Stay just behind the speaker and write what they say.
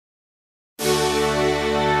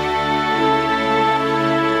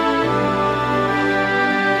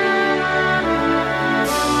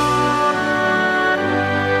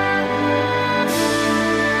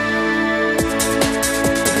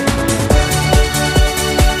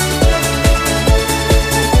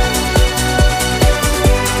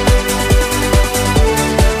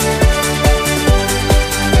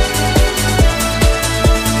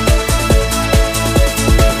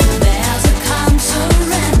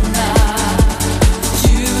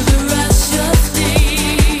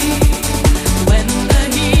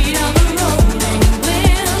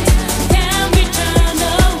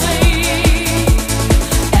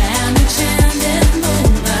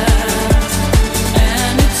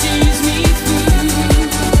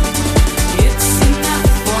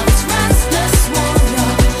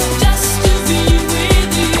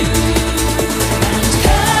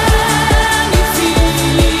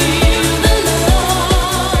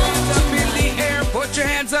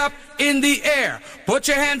in the air. Put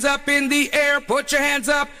your hands up in the air. Put your hands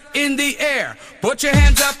up in the air. Put your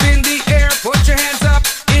hands up in the air. Put your hands up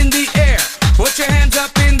in the air. Put your hands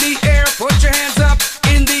up in the air. Put your hands up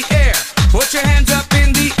in the air.